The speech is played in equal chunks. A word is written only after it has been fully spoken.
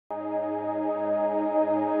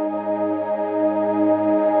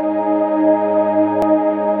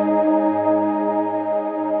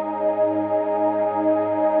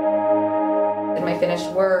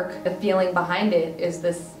work, the feeling behind it is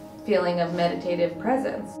this feeling of meditative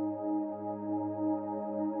presence.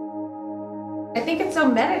 I think it's so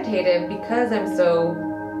meditative because I'm so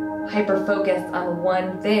hyper-focused on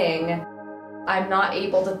one thing. I'm not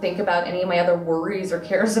able to think about any of my other worries or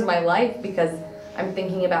cares in my life because I'm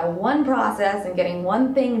thinking about one process and getting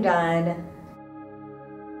one thing done,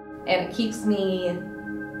 and it keeps me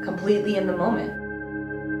completely in the moment.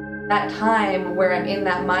 That time where I'm in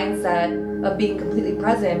that mindset of being completely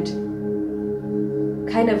present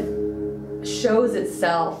kind of shows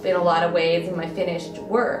itself in a lot of ways in my finished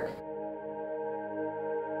work.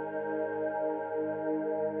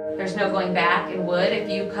 There's no going back in wood if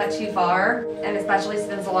you cut too far, and especially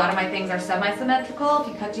since a lot of my things are semi-symmetrical, if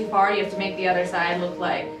you cut too far you have to make the other side look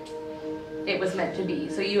like it was meant to be.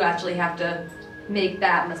 So you actually have to make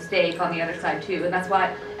that mistake on the other side too, and that's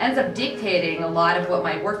what ends up dictating a lot of what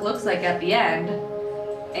my work looks like at the end.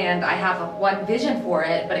 And I have one vision for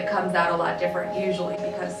it, but it comes out a lot different usually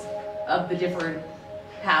because of the different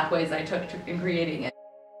pathways I took in creating it.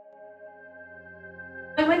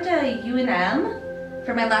 I went to UNM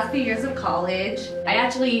for my last few years of college. I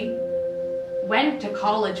actually went to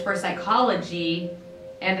college for psychology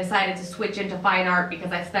and decided to switch into fine art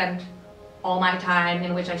because I spent all my time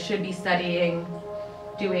in which I should be studying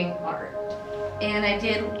doing art. And I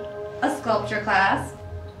did a sculpture class.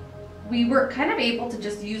 We were kind of able to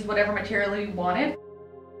just use whatever material we wanted.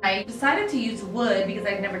 I decided to use wood because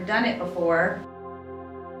I'd never done it before.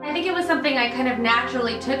 I think it was something I kind of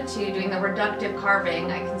naturally took to, doing the reductive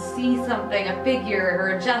carving. I can see something, a figure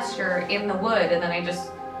or a gesture in the wood, and then I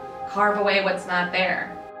just carve away what's not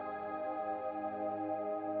there.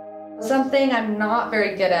 Something I'm not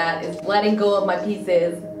very good at is letting go of my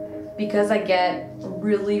pieces because I get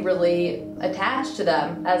really, really attached to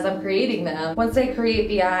them as I'm creating them. Once I create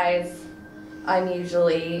the eyes, I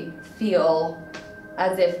usually feel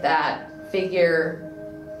as if that figure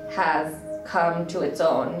has come to its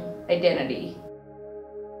own identity.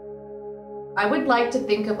 I would like to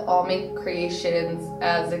think of all my creations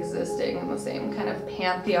as existing in the same kind of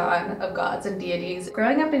pantheon of gods and deities.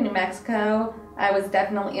 Growing up in New Mexico, I was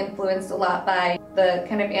definitely influenced a lot by the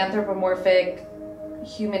kind of anthropomorphic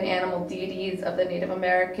human-animal deities of the Native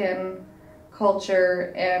American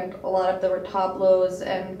culture, and a lot of the retablos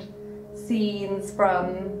and scenes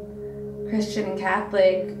from Christian and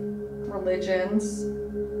Catholic religions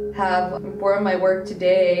have informed my work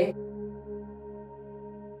today.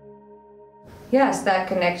 Yes, that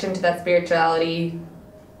connection to that spirituality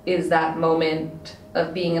is that moment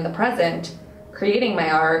of being in the present, creating my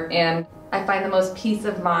art, and I find the most peace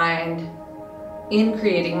of mind in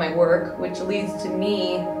creating my work, which leads to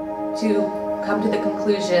me to come to the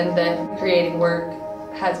conclusion that creating work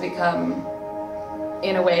has become,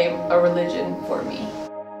 in a way, a religion for me.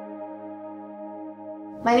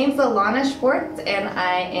 My name's Elana Schwartz, and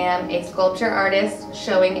I am a sculpture artist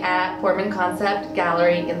showing at Foreman Concept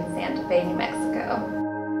Gallery in Santa Fe, New Mexico.